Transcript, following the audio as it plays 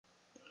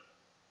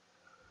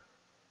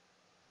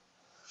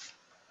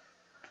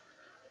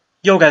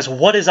Yo guys,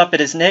 what is up?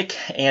 It is Nick,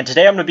 and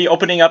today I'm going to be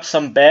opening up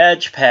some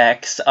badge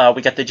packs.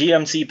 We got the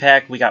GMC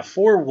pack, we got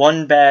 4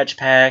 1 badge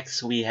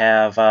packs, we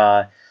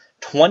have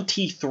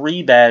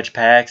 23 badge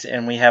packs,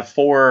 and we have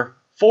 4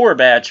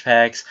 badge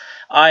packs.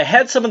 I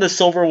had some of the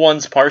silver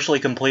ones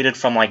partially completed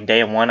from like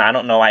day 1. I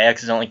don't know, I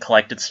accidentally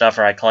collected stuff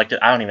or I collected,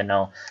 I don't even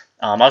know.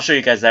 I'll show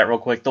you guys that real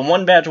quick. The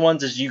 1 badge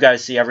ones, as you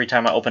guys see every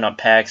time I open up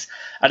packs,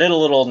 I did a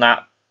little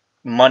not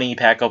money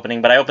pack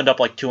opening, but I opened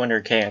up like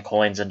 200k in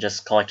coins and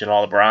just collected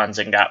all the bronze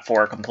and got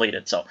 4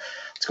 completed. So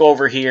let's go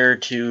over here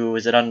to,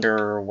 is it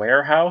under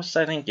warehouse?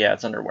 I think, yeah,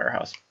 it's under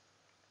warehouse.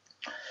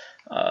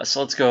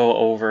 So let's go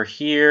over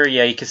here.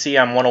 Yeah, you can see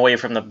I'm 1 away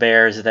from the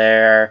Bears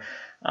there.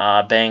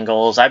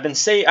 Bengals.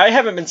 I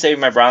haven't been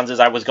saving my bronzes.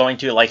 I was going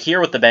to, like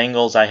here with the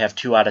Bengals, I have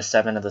 2 out of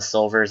 7 of the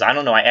silvers. I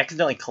don't know, I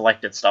accidentally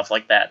collected stuff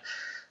like that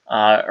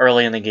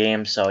early in the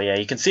game. So yeah,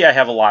 you can see I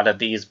have a lot of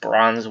these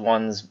bronze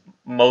ones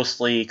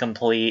mostly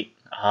complete,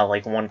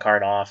 like 1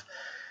 card off.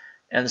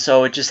 And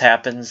so it just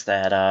happens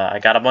that I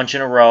got a bunch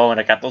in a row, and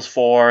I got those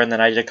 4, and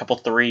then I did a couple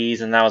 3s,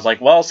 and I was like,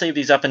 well, I'll save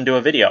these up and do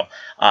a video.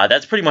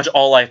 That's pretty much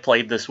all I've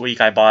played this week.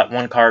 I bought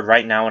 1 card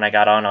right now when I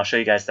got on. I'll show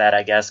you guys that,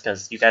 I guess,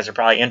 because you guys are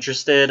probably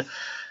interested.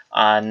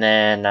 And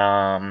then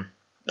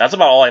that's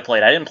about all I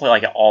played. I didn't play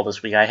like all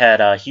this week. I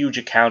had a huge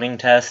accounting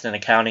test, and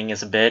accounting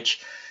is a bitch.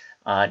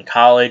 In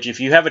college,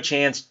 if you have a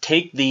chance,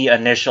 take the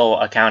initial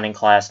accounting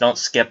class. Don't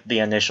skip the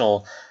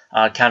initial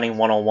accounting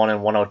 101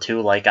 and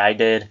 102 like I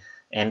did,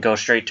 and go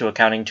straight to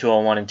accounting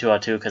 201 and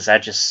 202 because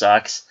that just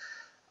sucks.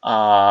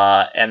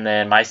 And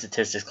then my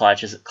statistics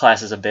class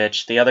is a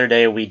bitch. The other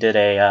day we did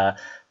a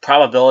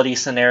probability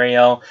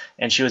scenario,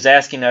 and she was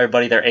asking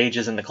everybody their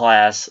ages in the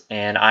class,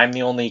 and I'm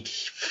the only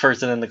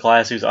person in the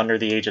class who's under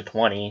the age of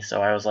 20,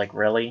 so I was like,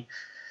 really?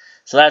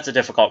 So that's a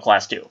difficult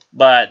class too.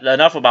 But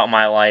enough about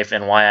my life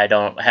and why I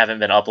haven't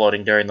been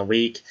uploading during the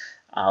week.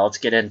 Let's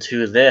get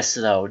into this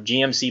though.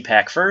 GMC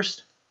pack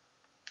first.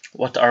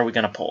 What are we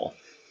gonna pull?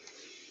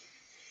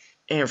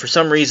 And for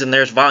some reason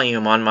there's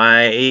volume on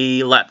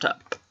my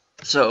laptop.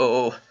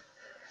 So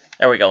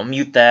there we go.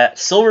 Mute that.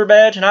 Silver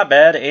badge, not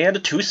bad,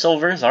 and 2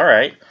 silvers. All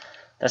right,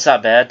 that's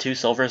not bad. 2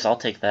 silvers, I'll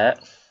take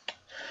that.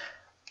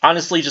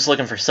 Honestly, just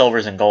looking for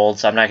silvers and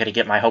golds. So I'm not gonna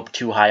get my hope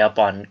too high up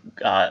on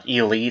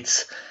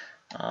elites.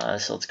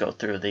 So let's go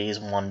through these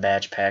 1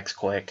 badge packs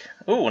quick.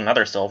 Ooh,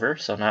 another silver,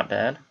 so not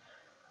bad.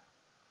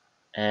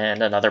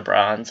 And another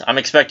bronze. I'm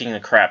expecting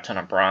a crap ton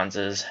of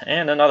bronzes.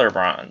 And another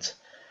bronze.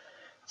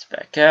 Let's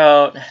back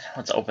out.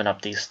 Let's open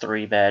up these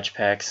 3 badge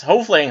packs.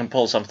 Hopefully I can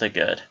pull something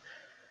good.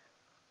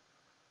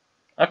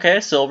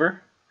 Okay,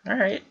 silver.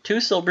 Alright, 2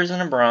 silvers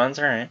and a bronze.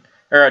 Alright.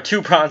 Or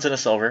 2 bronze and a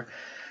silver.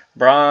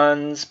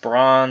 Bronze,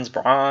 bronze,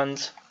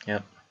 bronze.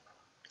 Yep.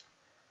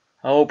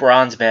 Oh,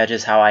 bronze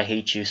badges, how I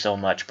hate you so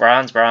much.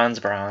 Bronze,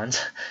 bronze,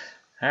 bronze.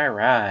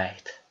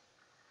 Alright.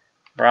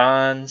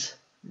 Bronze,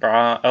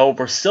 bronze. Oh,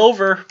 we're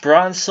silver.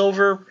 Bronze,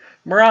 silver,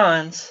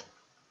 bronze.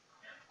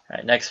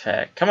 Alright, next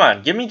pack. Come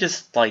on, give me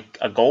just, like,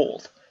 a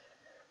gold.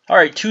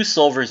 Alright, 2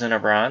 silvers and a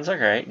bronze.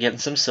 Alright, getting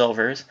some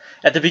silvers.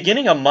 At the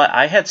beginning of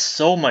I had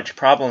so much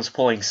problems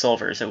pulling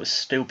silvers. It was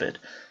stupid.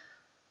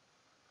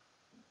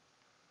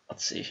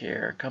 Let's see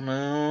here. Come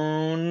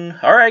on.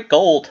 Alright,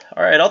 gold.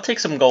 Alright, I'll take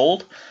some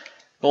gold.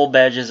 Gold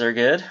badges are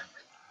good.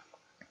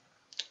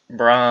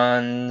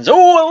 Bronze.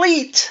 Oh,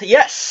 elite!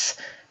 Yes!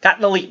 Got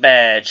an elite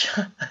badge.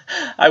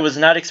 I was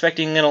not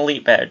expecting an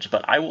elite badge,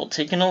 but I will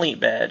take an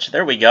elite badge.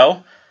 There we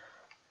go.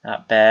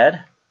 Not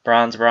bad.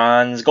 Bronze,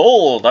 bronze,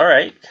 gold.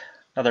 Alright.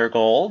 Another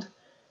gold.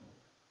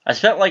 I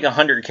spent like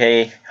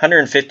 100k,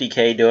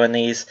 150k doing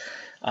these.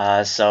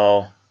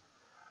 So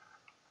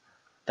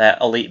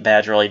that elite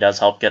badge really does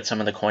help get some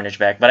of the coinage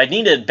back. But I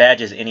needed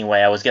badges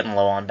anyway. I was getting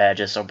low on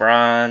badges. So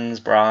bronze,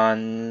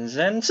 bronze,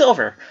 and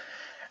silver.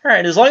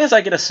 Alright, as long as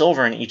I get a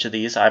silver in each of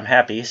these, I'm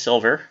happy.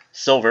 Silver,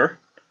 silver,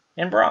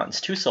 and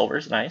bronze. 2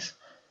 silvers, nice.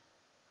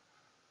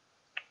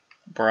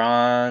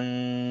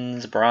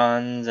 Bronze,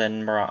 bronze,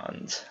 and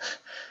bronze.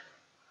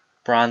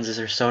 Bronzes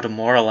are so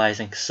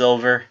demoralizing.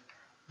 Silver,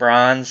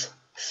 bronze,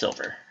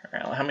 silver.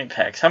 Alright, how many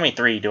packs? How many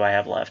 3 do I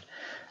have left?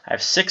 I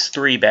have 6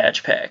 3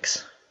 badge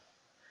packs.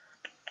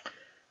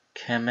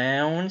 Come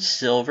on,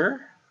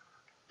 silver,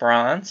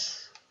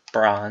 bronze,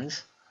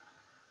 bronze,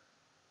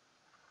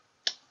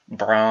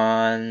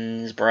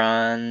 bronze,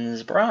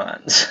 bronze,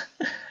 bronze,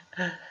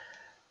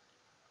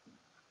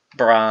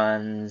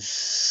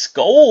 bronze,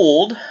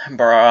 gold,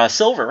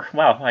 silver.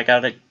 Wow, I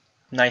got a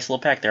nice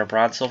little pack there.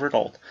 Bronze, silver,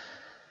 gold.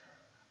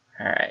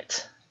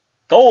 Alright.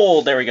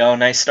 Gold, there we go.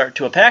 Nice start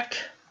to a pack.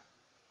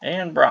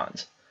 And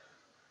bronze.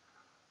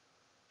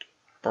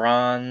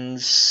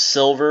 Bronze,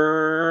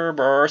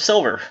 silver,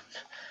 silver.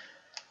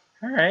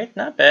 Alright,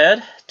 not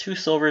bad. 2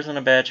 silvers in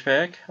a badge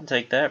pack. I'll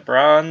take that.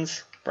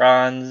 Bronze,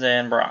 bronze,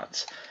 and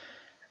bronze.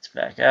 Let's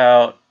back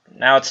out.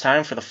 Now it's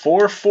time for the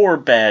 4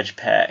 badge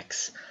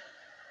packs.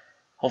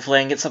 Hopefully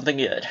I can get something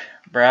good.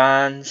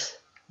 Bronze,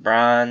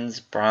 bronze,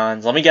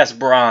 bronze. Let me guess,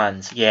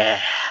 bronze. Yeah.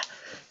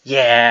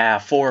 Yeah,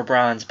 4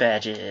 bronze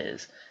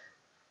badges.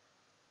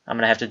 I'm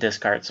going to have to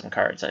discard some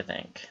cards, I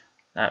think.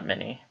 Not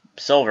many.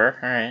 silver.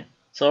 All right.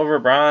 Silver,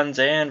 bronze,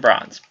 and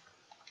bronze.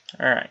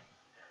 All right.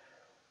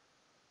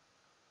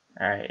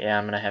 All right. Yeah,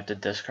 I'm gonna have to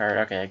discard.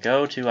 Okay,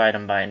 go to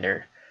item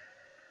binder.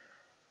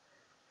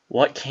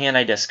 What can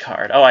I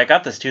discard? Oh, I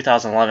got this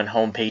 2011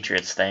 Home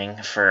Patriots thing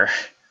for,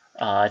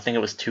 I think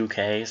it was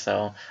 2K,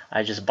 so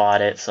I just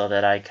bought it so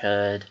that I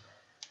could,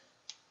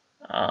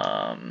 what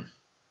am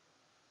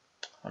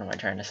I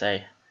trying to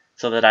say?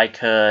 So that I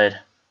could,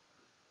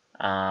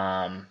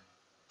 I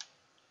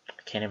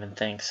can't even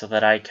think, so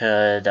that I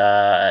could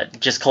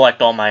just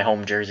collect all my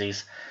home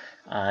jerseys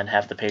and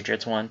have the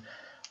Patriots one.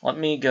 Let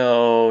me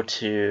go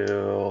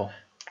to,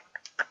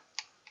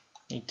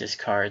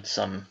 discard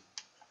some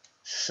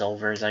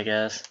silvers, I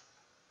guess.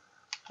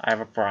 I have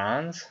a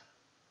bronze.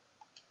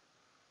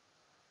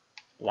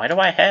 Why do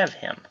I have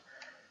him?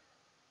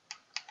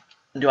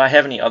 Do I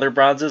have any other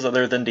bronzes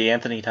other than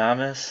DeAnthony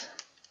Thomas?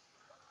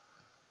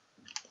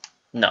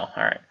 No,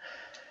 alright.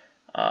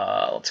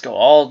 Let's go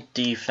all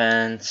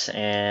defense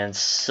and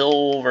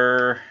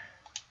silver.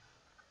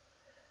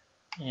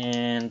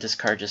 And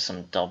discard just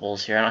some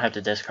doubles here. I don't have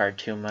to discard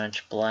too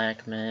much.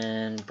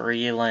 Blackman,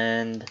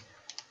 Breland.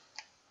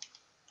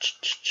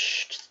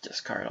 Just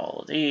discard all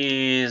of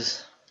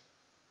these.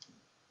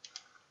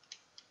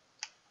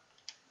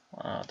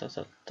 Alright,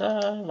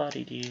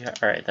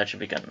 that should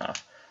be good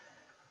enough.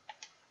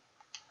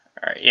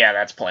 Alright, yeah,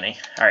 that's plenty.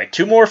 Alright,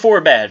 2 more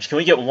 4 badge. Can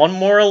we get 1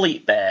 more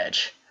elite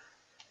badge?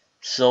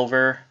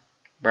 Silver,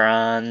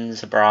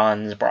 bronze,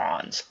 bronze,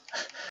 bronze.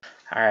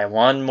 Alright,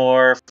 1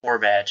 more 4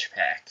 badge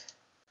pack.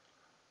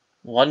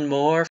 1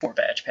 more 4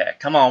 badge pack.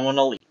 Come on, 1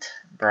 elite.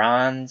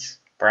 Bronze,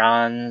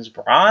 bronze,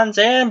 bronze,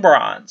 and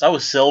bronze. Oh,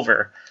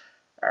 silver.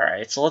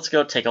 Alright, so let's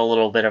go take a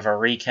little bit of a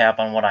recap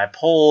on what I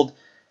pulled.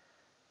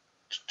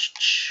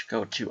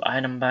 Go to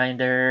item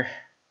binder.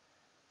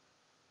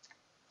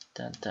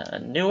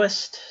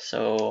 Newest.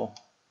 So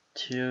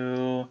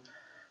 2,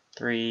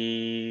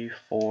 3,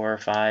 4,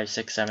 5,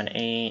 6, 7,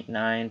 8,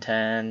 9,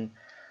 10,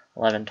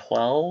 11,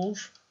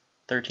 12,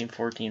 13,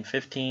 14,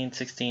 15,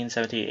 16,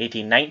 17,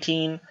 18,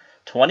 19,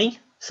 20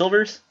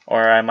 silvers.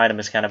 Or I might have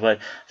miscounted, but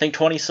I think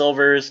 20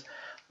 silvers.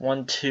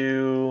 1,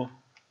 2,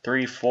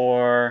 3,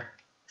 4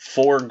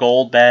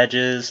 gold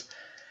badges.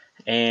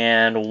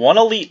 And 1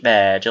 elite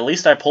badge. At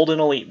least I pulled an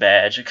elite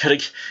badge. It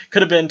could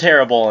have been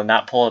terrible and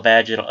not pull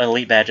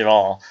elite badge at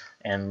all,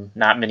 and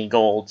not many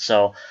gold.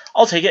 So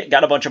I'll take it.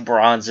 Got a bunch of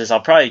bronzes. I'll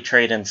probably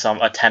trade in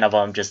a 10 of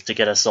them just to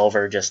get a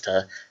silver, just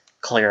to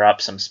clear up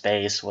some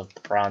space with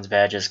the bronze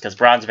badges, because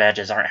bronze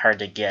badges aren't hard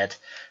to get.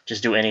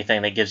 Just do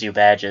anything that gives you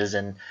badges,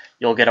 and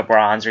you'll get a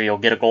bronze or you'll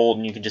get a gold,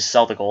 and you can just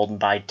sell the gold and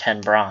buy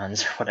 10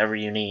 bronze or whatever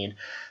you need.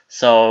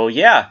 So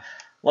yeah.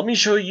 Let me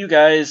show you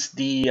guys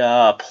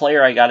the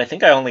player I got. I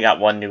think I only got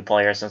 1 new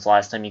player since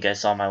last time you guys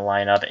saw my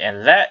lineup,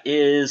 and that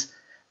is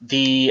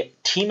the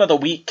Team of the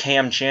Week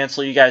Cam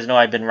Chancellor. You guys know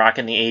I've been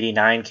rocking the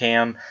 89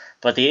 Cam,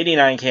 but the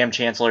 89 Cam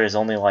Chancellor is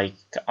only like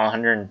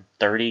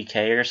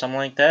 130k or something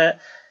like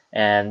that,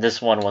 and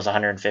this one was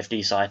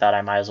 150, so I thought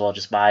I might as well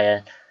just buy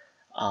it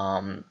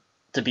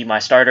to be my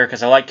starter,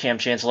 because I like Cam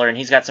Chancellor, and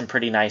he's got some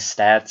pretty nice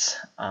stats.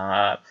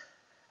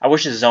 I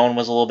wish his zone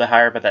was a little bit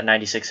higher, but that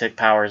 96 hit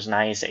power is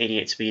nice.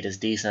 88 speed is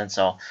decent,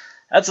 so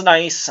that's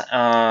nice.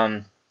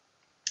 I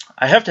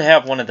have to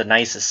have one of the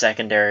nicest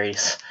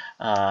secondaries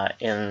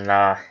in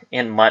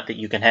MUT that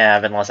you can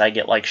have, unless I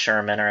get like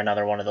Sherman or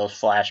another one of those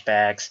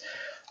flashbacks,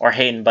 or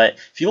Hayden. But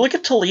if you look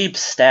at Talib's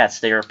stats,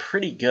 they are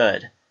pretty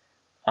good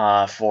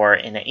for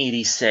an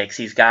 86.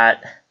 He's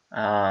got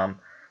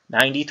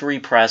 93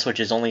 press, which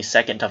is only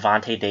second to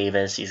Vontae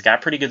Davis. He's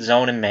got pretty good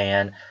zone and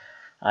man.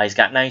 He's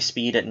got nice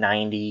speed at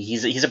 90.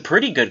 He's a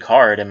pretty good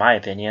card, in my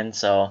opinion,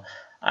 so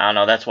I don't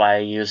know, that's why I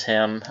use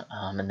him.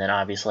 And then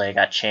obviously I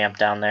got Champ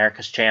down there,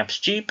 because Champ's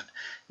cheap,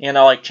 and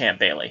I like Champ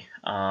Bailey.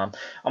 I'm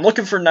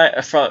looking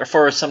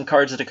for some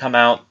cards to come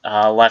out.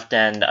 Left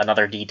end,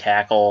 another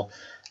D-tackle,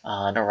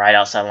 and a right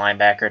outside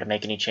linebacker to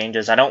make any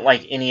changes. I don't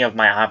like any of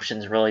my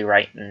options really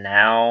right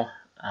now.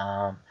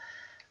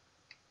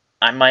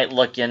 I might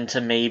look into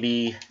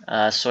maybe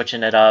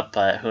switching it up,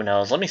 but who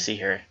knows. Let me see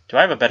here. Do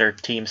I have a better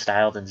team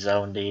style than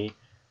Zone D?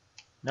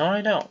 No,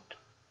 I don't.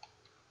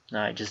 No,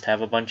 I just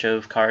have a bunch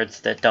of cards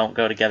that don't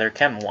go together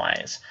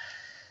chem-wise.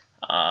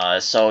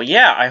 So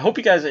yeah, I hope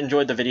you guys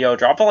enjoyed the video.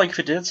 Drop a like if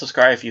you did,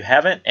 subscribe if you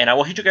haven't, and I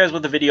will hit you guys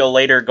with a video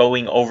later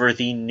going over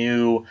the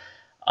new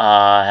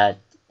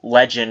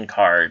legend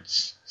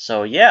cards.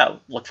 So yeah,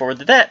 look forward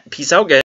to that. Peace out, guys.